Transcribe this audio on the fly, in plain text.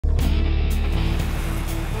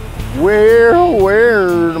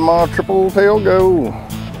Where'd my triple tail go?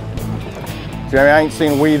 Jamie, I ain't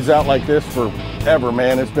seen weeds out like this forever,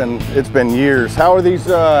 man. It's been years. How are these?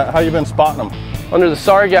 How you been spotting them? Under the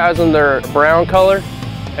sargassum, they're brown color,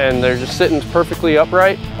 and they're just sitting perfectly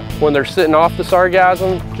upright. When they're sitting off the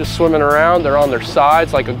sargassum, just swimming around, they're on their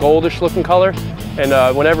sides like a goldish looking color. And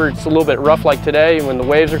whenever it's a little bit rough like today, when the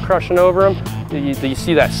waves are crushing over them, you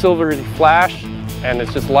see that silvery flash, and it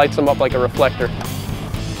just lights them up like a reflector.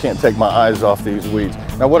 Can't take my eyes off these weeds.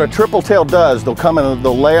 Now what a triple tail does, they'll come and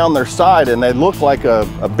they'll lay on their side and they look like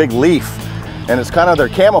a big leaf. And it's kind of their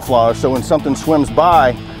camouflage, so when something swims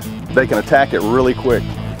by, they can attack it really quick.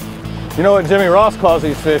 You know what Jimmy Ross calls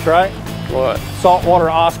these fish, right? What? Saltwater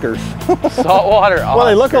Oscars. Saltwater Oscar. Well,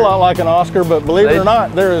 they look a lot like an Oscar, but believe it or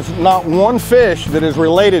not, there is not one fish that is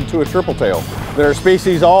related to a triple tail. They're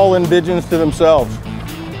species all indigenous to themselves.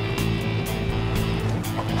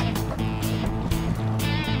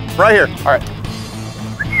 Right here. All right.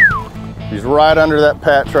 He's right under that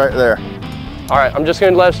patch right there. All right, I'm just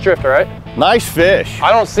gonna let us drift, all right? Nice fish.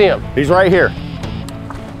 I don't see him. He's right here.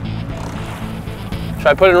 Should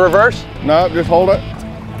I put it in reverse? No, just hold it.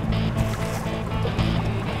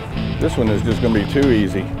 This one is just gonna be too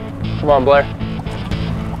easy. Come on, Blair.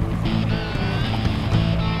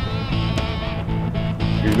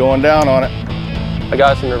 He's going down on it. I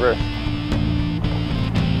got us in reverse.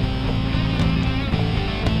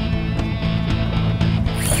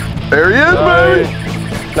 There he is,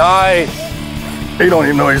 baby. Nice. He don't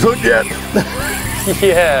even know he's hooked yet.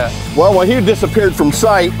 Yeah. Well, when he disappeared from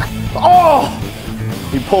sight, oh,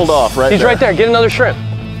 he pulled off right there. He's right there. Get another shrimp.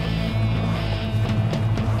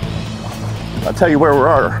 I'll tell you where we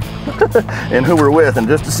are and who we're with in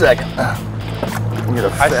just a second.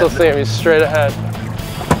 I still see him. He's straight ahead.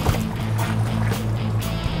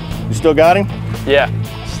 You still got him? Yeah,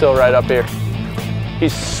 still right up here.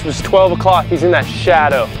 It was 12 o'clock. He's in that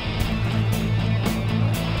shadow.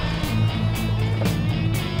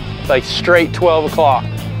 Like straight 12 o'clock.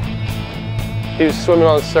 He was swimming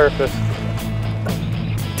on the surface.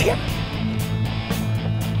 Damn it.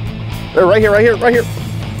 They're right here, right here, right here.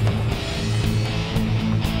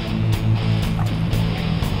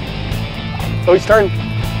 Oh, he's turned.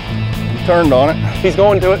 He turned on it. He's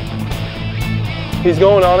going to it. He's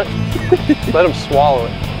going on it. Let him swallow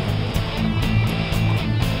it.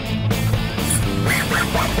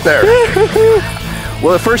 There.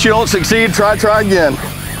 Well, at first you don't succeed, try again.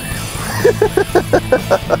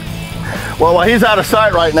 Well, while he's out of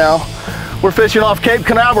sight right now, we're fishing off Cape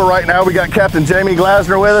Canaveral right now. We got Captain Jamie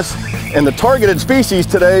Glasner with us, and the targeted species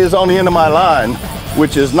today is on the end of my line,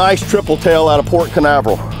 which is nice triple tail out of Port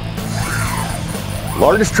Canaveral.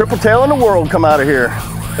 Largest triple tail in the world come out of here.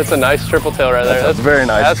 That's a nice triple tail right there. That's a very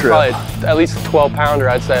nice trip. That's probably at least a 12 pounder,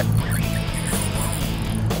 I'd say.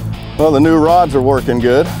 Well, the new rods are working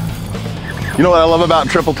good. You know what I love about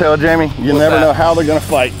triple tail, Jamie? You never know how they're gonna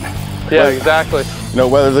fight. Yeah, exactly. You know,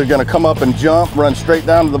 whether they're gonna come up and jump, run straight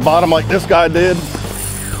down to the bottom like this guy did.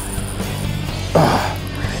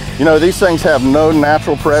 You know, these things have no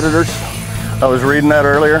natural predators. I was reading that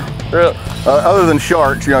earlier. Really? Other than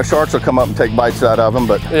sharks, you know, sharks will come up and take bites out of them,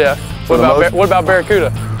 but yeah. What about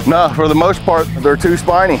barracuda? No, for the most part, they're too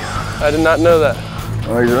spiny. I did not know that.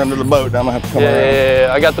 Oh, he's under the boat. I'm gonna have to come around. Yeah.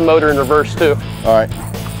 I got the motor in reverse too. All right.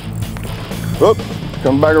 Whoop,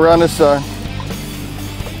 come back around this side.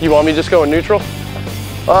 You want me to just go in neutral?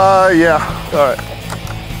 Yeah. All right.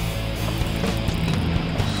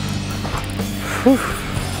 Whew.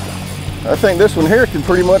 I think this one here can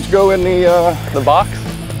pretty much go in the box?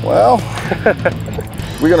 Well,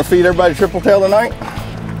 we're gonna feed everybody triple tail tonight?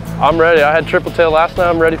 I'm ready. I had triple tail last night.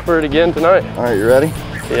 I'm ready for it again tonight. All right, you ready?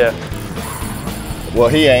 Yeah. Well,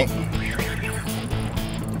 he ain't.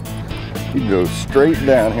 He goes straight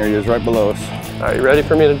down. Here he is, right below us. All right, you ready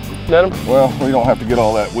for me to net him? Well, we don't have to get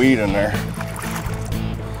all that weed in there.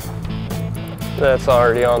 That's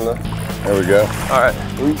already on the... There we go. All right.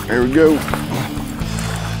 Here we go.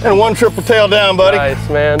 And one triple tail down, buddy. Nice,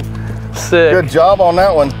 man. Sick. Good job on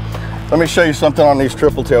that one. Let me show you something on these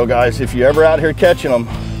triple tail, guys. If you're ever out here catching them,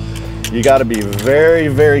 you got to be very,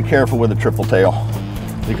 very careful with the triple tail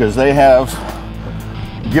because they have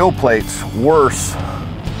gill plates worse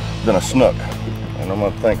than a snook. And I'm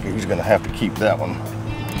gonna think he's gonna have to keep that one.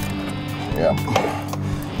 Yeah.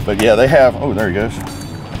 But yeah, they have, oh, there he goes.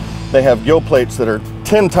 They have gill plates that are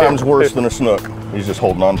 10 times worse than a snook. He's just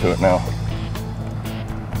holding on to it now.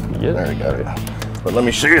 Yeah. There we go. But let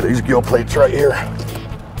me show you these gill plates right here.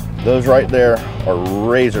 Those right there are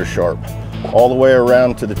razor sharp, all the way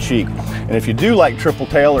around to the cheek. And if you do like triple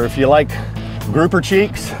tail, or if you like grouper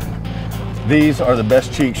cheeks, these are the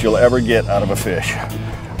best cheeks you'll ever get out of a fish.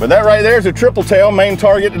 But that right there is a triple tail, main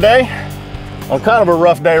target today. On kind of a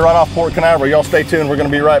rough day right off Port Canaveral. Y'all stay tuned. We're going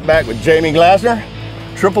to be right back with Jamie Glasner,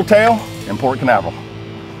 triple tail in Port Canaveral.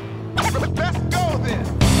 Let's go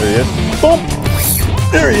then. There he is. Boom.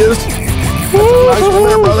 There he is. Nice one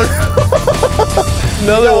there, brother.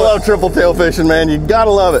 Another You one. love triple tail fishing, man. You gotta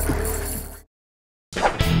love it.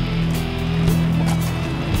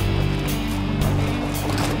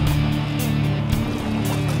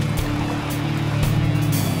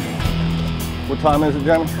 What time is it,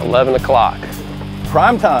 Jamie? 11 o'clock.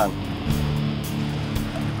 Prime time.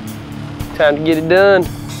 Time to get it done.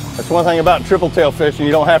 That's one thing about triple tail fishing.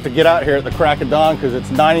 You don't have to get out here at the crack of dawn because it's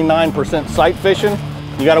 99% sight fishing.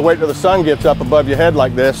 You got to wait till the sun gets up above your head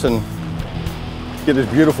like this and get these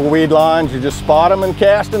beautiful weed lines. You just spot them and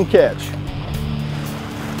cast and catch.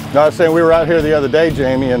 Now, I was saying we were out here the other day,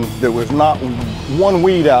 Jamie, and there was not one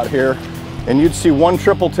weed out here. And you'd see one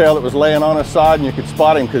triple tail that was laying on his side and you could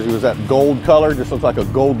spot him because he was that gold color, just looked like a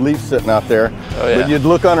gold leaf sitting out there. Oh, yeah. But you'd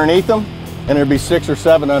look underneath them and there'd be 6 or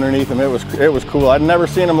 7 underneath them. It was cool. I'd never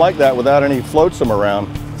seen them like that without any floatsome around.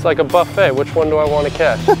 It's like a buffet. Which one do I want to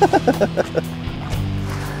catch?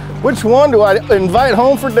 Which one do I invite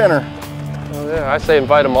home for dinner? Oh, yeah, I say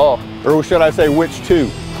invite them all. Or should I say which 2?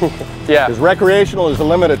 Yeah. Because recreational is a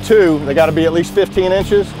limit of 2. They got to be at least 15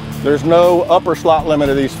 inches. There's no upper slot limit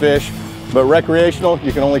of these fish, but recreational,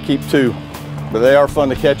 you can only keep 2. But they are fun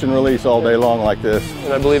to catch and release all day long like this.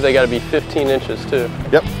 And I believe they got to be 15 inches too.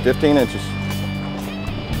 Yep, 15 inches.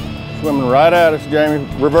 Swimming right at us, Jamie.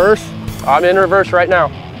 Reverse. I'm in reverse right now.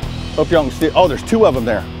 Hope y'all can see. Oh, there's 2 of them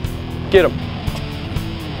there. Get them.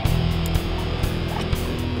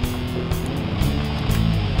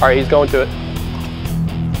 All right, he's going to it.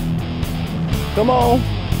 Come on.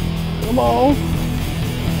 Come on.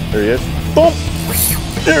 There he is. Boom.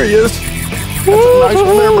 There he is. That's a nice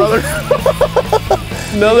one there, brother.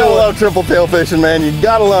 Another You gotta one. love triple tail fishing, man. You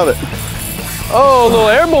gotta love it. Oh, a little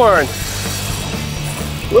airborne.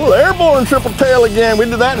 Little airborne triple tail again. We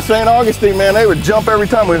did that in St. Augustine, man. They would jump every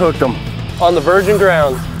time we hooked them. On the virgin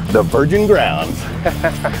grounds. The virgin grounds.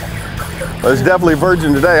 Well, it's definitely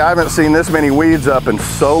virgin today. I haven't seen this many weeds up in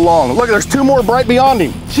so long. Look, there's 2 more right beyond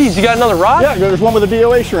him. Jeez, you got another rod? Yeah, there's one with a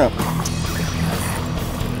DOA shrimp.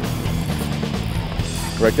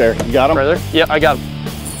 Right there. You got him? Right there? Yeah, I got him.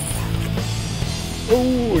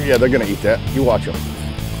 Oh, yeah, they're gonna eat that. You watch them.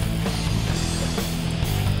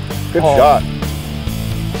 Good Oh. shot.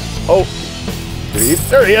 Oh,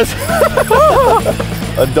 there he is.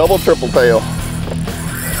 A double triple tail.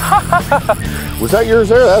 Was that yours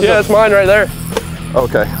there? That's Yeah, it's mine right there.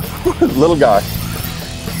 Okay. Little guy.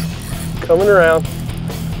 Coming around.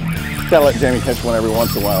 Gotta let Jamie catch one every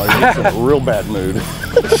once in a while. He's in a real bad mood.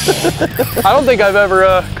 I don't think I've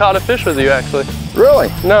ever caught a fish with you, actually. Really?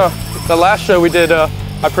 No, the last show we did, I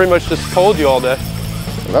pretty much just told you all day.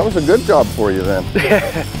 That was a good job for you then.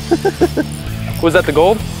 Was that the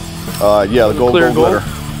gold? Yeah, the gold Clear gold? glitter.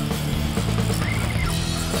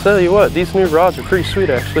 Tell you what, these new rods are pretty sweet,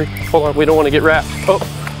 actually. Hold on, we don't want to get wrapped. Oh,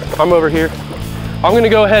 I'm over here. I'm gonna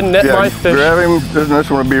go ahead and net my fish. Grab him. This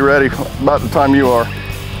one will be ready about the time you are.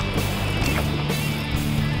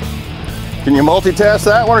 Can you multitask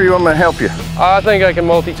that one, or you want me to help you? I think I can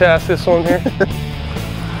multitask this one here.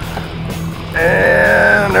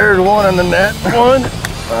 And there's one in the net. One.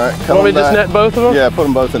 All right, come Want me on to just back. net both of them? Yeah, put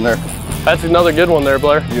them both in there. That's another good one there,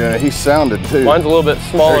 Blair. Yeah, he sounded too. Mine's a little bit There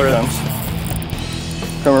smaller. he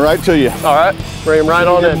comes. Coming right to you. All right, bring him right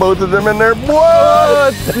on Get in. both of them in there.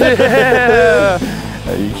 What? Oh, yeah.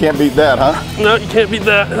 You can't beat that, huh? No, you can't beat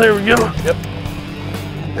that. There we go. Yep.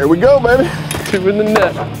 There we go, baby. 2 in the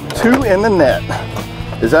net. 2 in the net.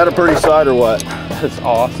 Is that a pretty sight or what? That's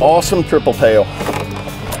awesome. Awesome triple tail.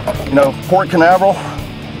 You know, Port Canaveral,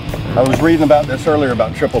 I was reading about this earlier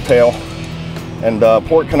about triple tail, and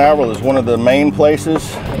Port Canaveral is one of the main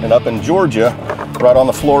places, and up in Georgia, right on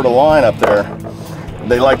the Florida line up there,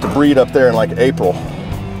 they like to breed up there in like April.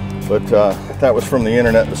 But that was from the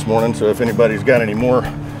internet this morning, so if anybody's got any more,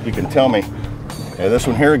 you can tell me. Yeah, this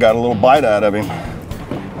one here got a little bite out of him.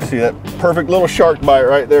 See that perfect little shark bite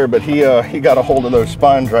right there, but he got a hold of those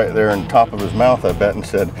spines right there in the top of his mouth, I bet, and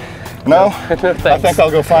said, no, I think I'll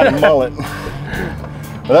go find a mullet.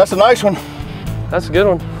 But that's a nice one. That's a good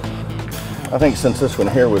one. I think since this one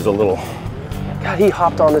here was a little, God, he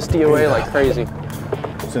hopped on this DOA like crazy.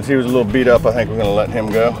 since he was a little beat up, I think we're gonna let him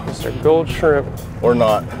go. Mr. Gold Shrimp. Or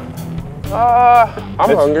not.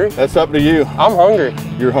 I'm hungry. That's up to you. I'm hungry.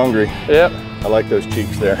 You're hungry. Yep. I like those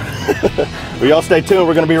cheeks there. Well, y'all stay tuned.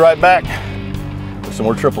 We're gonna be right back with some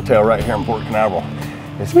more triple tail right here in Port Canaveral.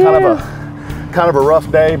 It's kind of a rough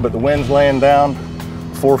day, but the wind's laying down.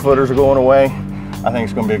 4-footers are going away. I think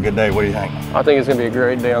it's gonna be a good day. What do you think? I think it's gonna be a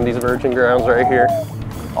great day on these virgin grounds right here.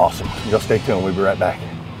 Awesome. Just stay tuned. We'll be right back.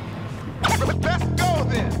 Let's go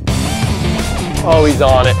then. Oh, he's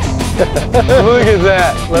on it. Look at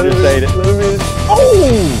that. Let him ate it. Let him eat it.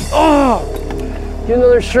 Oh! Oh! Get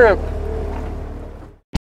another shrimp.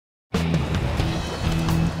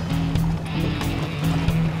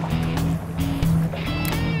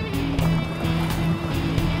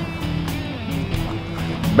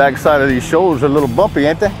 Backside of these shoulders are a little bumpy,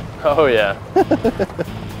 ain't they? Oh yeah.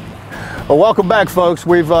 Well, welcome back, folks.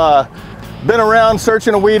 We've been around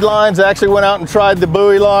searching the weed lines. Actually went out and tried the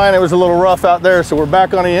buoy line. It was a little rough out there, so we're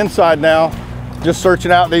back on the inside now, just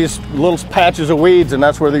searching out these little patches of weeds, and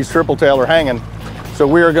that's where these tripletail are hanging. So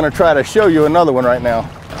we are going to try to show you another one right now.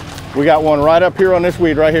 We got one right up here on this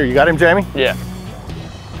weed right here. You got him, Jamie? Yeah.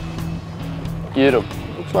 Get him.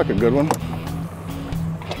 Looks like a good one.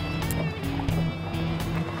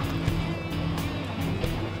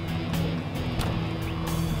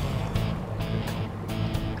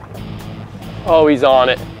 Oh, he's on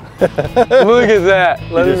it. Look at that.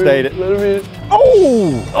 He just ate it. Let him eat it.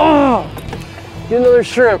 Oh! Oh! Get another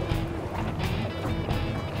shrimp.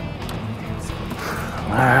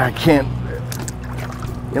 I can't,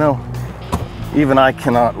 you know, even I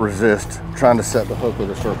cannot resist trying to set the hook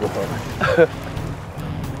with a circle hook.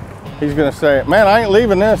 He's gonna say, man, I ain't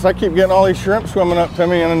leaving this. I keep getting all these shrimp swimming up to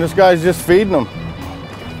me and then this guy's just feeding them.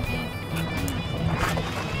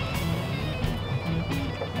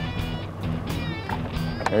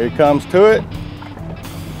 There he comes to it.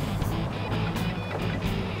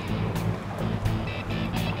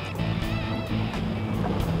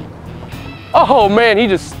 Oh man, he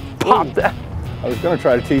just popped that. I was gonna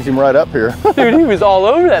try to tease him right up here. Dude, he was all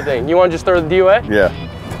over that thing. You want to just throw the DOA? Yeah.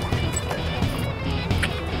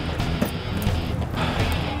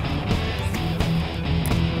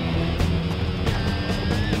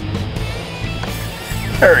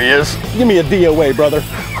 There he is. Give me a DOA, brother.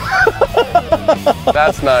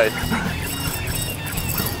 That's nice.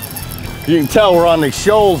 You can tell we're on these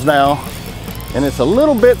shoals now, and it's a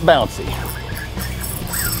little bit bouncy.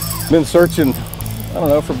 Been searching, I don't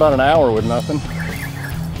know, for about an hour with nothing.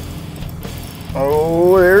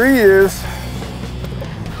 Oh, there he is.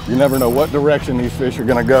 You never know what direction these fish are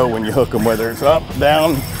gonna go when you hook them, whether it's up,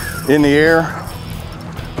 down, in the air,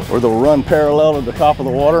 or they'll run parallel to the top of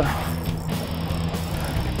the water.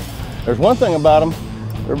 There's one thing about them,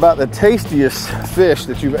 they're about the tastiest fish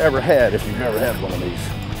that you've ever had, if you've ever had one of these.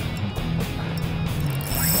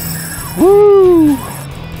 Woo!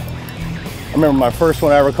 I remember my first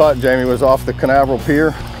one I ever caught, Jamie, was off the Canaveral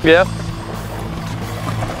Pier. Yeah.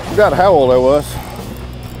 Forgot how old I was.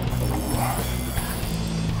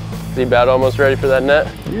 Is he about almost ready for that net?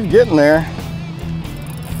 He's getting there.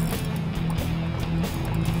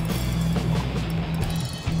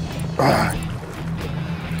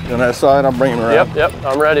 On that side, I'm bringing him around. Yep,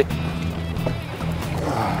 I'm ready.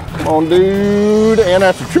 Come on, dude. And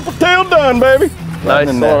that's a triple tail done, baby. Right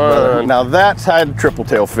in the net, brother. Now that's had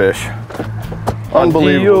tripletail fish.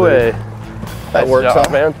 Unbelievable. DOA. That Nice works, job,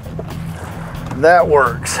 huh? man. That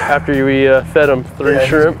works. After we fed him 3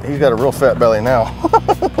 shrimp. He's got a real fat belly now.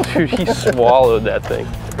 Dude, he swallowed that thing.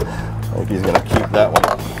 I think he's gonna keep that one.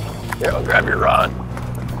 Here, I'll grab your rod.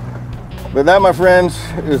 But that, my friends,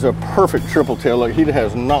 is a perfect tripletail. Look, he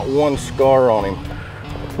has not one scar on him.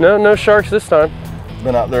 No sharks this time.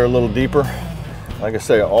 Been out there a little deeper. Like I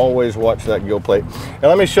say, always watch that gill plate. And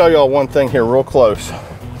let me show y'all one thing here real close.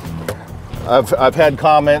 I've had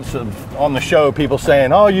comments on the show, people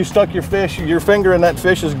saying, oh, you stuck your finger in that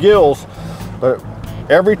fish's gills. But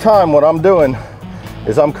every time what I'm doing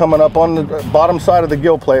is I'm coming up on the bottom side of the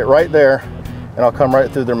gill plate right there, and I'll come right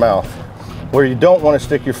through their mouth. Where you don't want to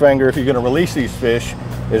stick your finger if you're going to release these fish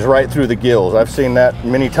is right through the gills. I've seen that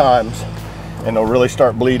many times, and they'll really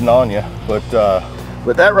start bleeding on you. But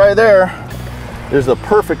that right there is a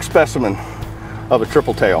perfect specimen of a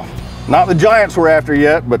tripletail. Not the giants we're after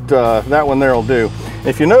yet, but that one there will do.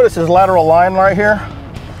 If you notice this lateral line right here,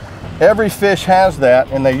 every fish has that,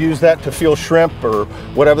 and they use that to feel shrimp or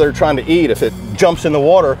whatever they're trying to eat. If it jumps in the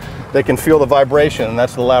water, they can feel the vibration, and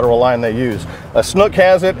that's the lateral line they use. A snook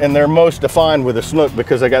has it, and they're most defined with a snook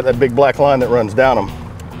because they got that big black line that runs down them.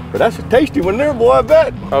 But that's a tasty one there, boy, I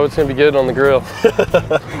bet. Oh, it's gonna be good on the grill.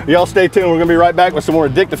 Y'all stay tuned. We're gonna be right back with some more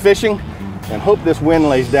addictive fishing, and hope this wind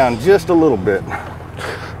lays down just a little bit.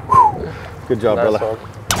 Good job, Nice brother.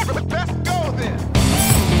 Let's go then.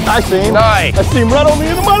 I see him. Nice. I see him right on the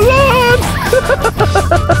end of my line.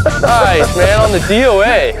 Nice, man, on the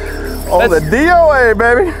DOA. On the DOA,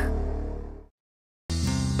 baby.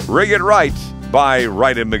 Rig It Right by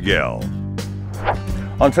Wright & McGill.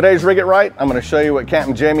 On today's Rig It Right, I'm going to show you what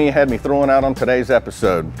Captain Jamie had me throwing out on today's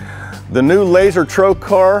episode. The new laser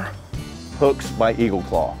trocar hooks by Eagle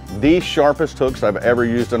Claw. The sharpest hooks I've ever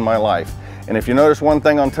used in my life. And if you notice one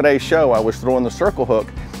thing on today's show, I was throwing the circle hook,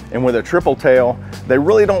 and with a triple tail, they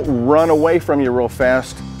really don't run away from you real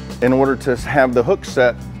fast in order to have the hook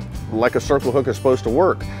set like a circle hook is supposed to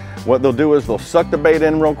work. What they'll do is they'll suck the bait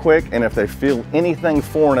in real quick, and if they feel anything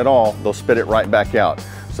foreign at all, they'll spit it right back out.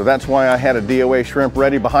 So that's why I had a DOA shrimp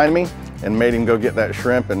ready behind me and made him go get that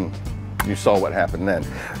shrimp, and you saw what happened then.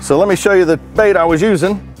 So let me show you the bait I was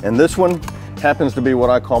using, and this one happens to be what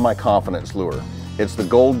I call my confidence lure. It's the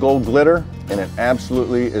gold glitter, and it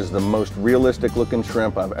absolutely is the most realistic looking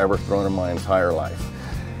shrimp I've ever thrown in my entire life.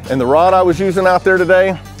 And the rod I was using out there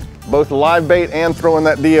today, both live bait and throwing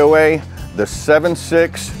that DOA, the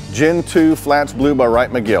 7.6 Gen 2 Flats Blue by Wright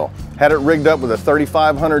McGill. Had it rigged up with a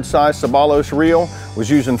 3500 size Sabalos reel, was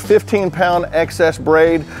using 15-pound excess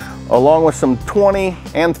braid, along with some 20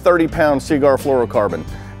 and 30-pound Seaguar fluorocarbon.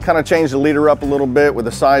 Kind of changed the leader up a little bit with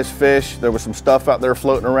the size fish. There was some stuff out there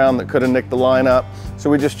floating around that could have nicked the line up. So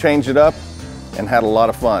we just changed it up and had a lot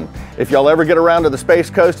of fun. If y'all ever get around to the Space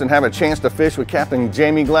Coast and have a chance to fish with Captain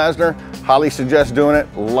Jamie Glasner, highly suggest doing it.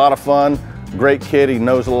 A lot of fun. Great kid, he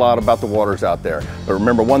knows a lot about the waters out there. But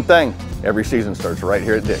remember one thing, every season starts right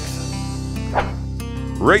here at Dick's.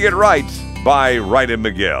 Rig It Right by Wright and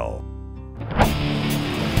McGill.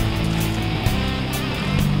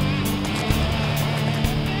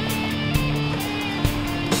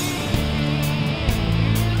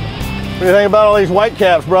 What do you think about all these white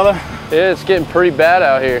caps, brother? Yeah, it's getting pretty bad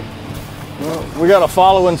out here. Well, we got to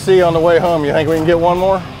follow and see on the way home. You think we can get one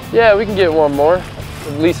more? Yeah, we can get one more.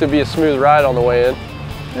 At least it'd be a smooth ride on the way in.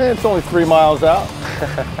 Yeah, it's only 3 miles out.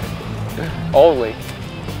 Only.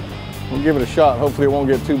 We'll give it a shot. Hopefully it won't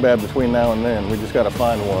get too bad between now and then. We just got to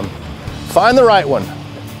find one. Find the right one.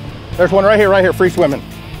 There's one right here, free swimming.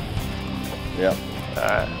 Yep. All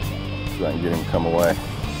right. So I can get him to come away.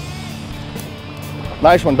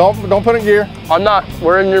 Nice one. Don't put it in gear. I'm not.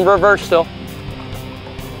 We're in reverse still.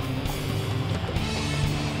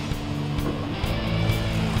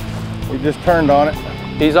 We just turned on it.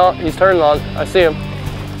 He's on. He's turning on. I see him.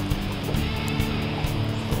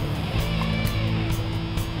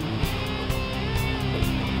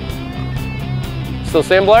 Still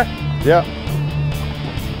see him, Blair? Yep.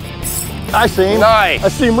 I see him. Nice. I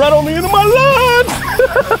see him right on the end of my line.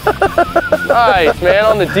 Nice, man,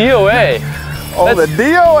 on the DOA. On the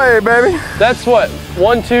DOA, baby. That's what,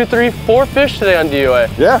 1, 2, 3, 4 fish today on DOA.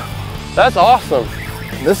 Yeah. That's awesome.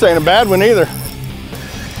 This ain't a bad one either.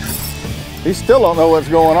 He still don't know what's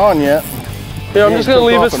going on yet. Here, I'm just gonna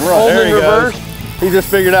leave us holding in reverse. He just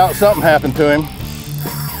figured out something happened to him.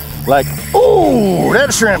 Like, ooh,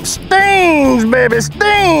 that shrimp stings, baby,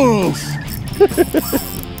 stings.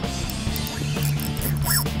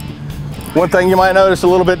 One thing you might notice a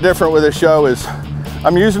little bit different with this show is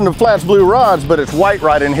I'm using the Flats Blue rods, but it's white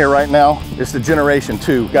right in here right now. It's the Generation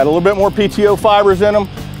 2. Got a little bit more PTO fibers in them,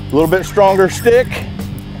 a little bit stronger stick,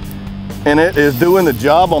 and it is doing the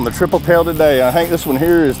job on the triple tail today. I think this one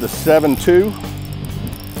here is the 7.2.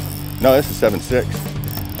 No, this is 7.6.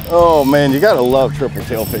 Oh man, you gotta love triple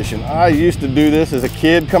tail fishing. I used to do this as a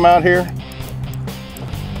kid, come out here.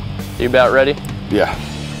 You about ready? Yeah.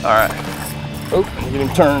 All right. Oh, get him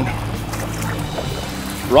turned.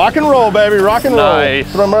 Rock and roll, baby, rock and roll.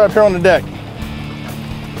 Nice. Throw him right up here on the deck.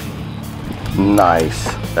 Nice.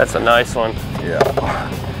 That's a nice one. Yeah.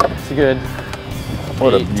 It's good.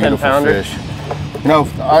 What a 10 beautiful pounder. fish. You know,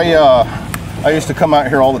 I used to come out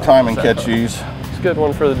here all the time and catch these. It's a good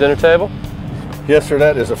one for the dinner table. Yes, sir,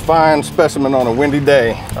 that is a fine specimen on a windy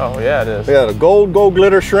day. Oh yeah, it is. Yeah, the gold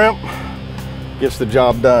glitter shrimp gets the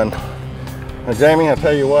job done. Now, Jamie, I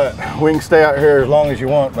tell you what, we can stay out here as long as you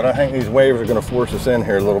want, but I think these waves are gonna force us in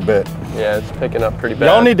here a little bit. Yeah, it's picking up pretty bad.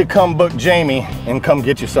 Y'all need to come book Jamie and come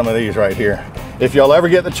get you some of these right here. If y'all ever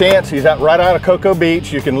get the chance, he's right out of Cocoa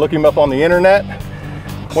Beach. You can look him up on the internet.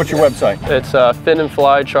 What's your website? It's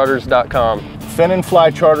finandflycharters.com.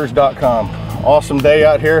 finandflycharters.com. Awesome day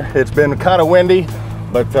out here. It's been kind of windy,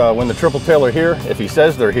 but when the triple tail are here, if he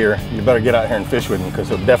says they're here, you better get out here and fish with him because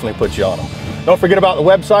he'll definitely put you on them. Don't forget about the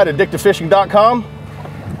website, addictivefishing.com.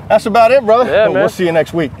 That's about it, brother. Yeah, man. We'll see you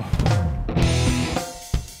next week.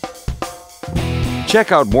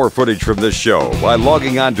 Check out more footage from this show by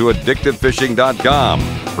logging on to addictivefishing.com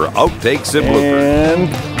for outtakes and bloopers.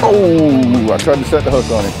 And, oh, I tried to set the hook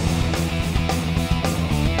on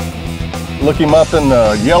him. Look him up in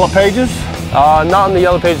the yellow pages. Not on the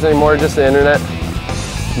yellow pages anymore, just the internet.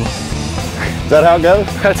 Is that how it goes?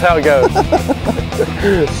 That's how it goes.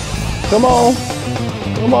 Come on.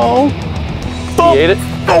 Come on. You ate it?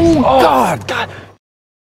 Oh, God. God.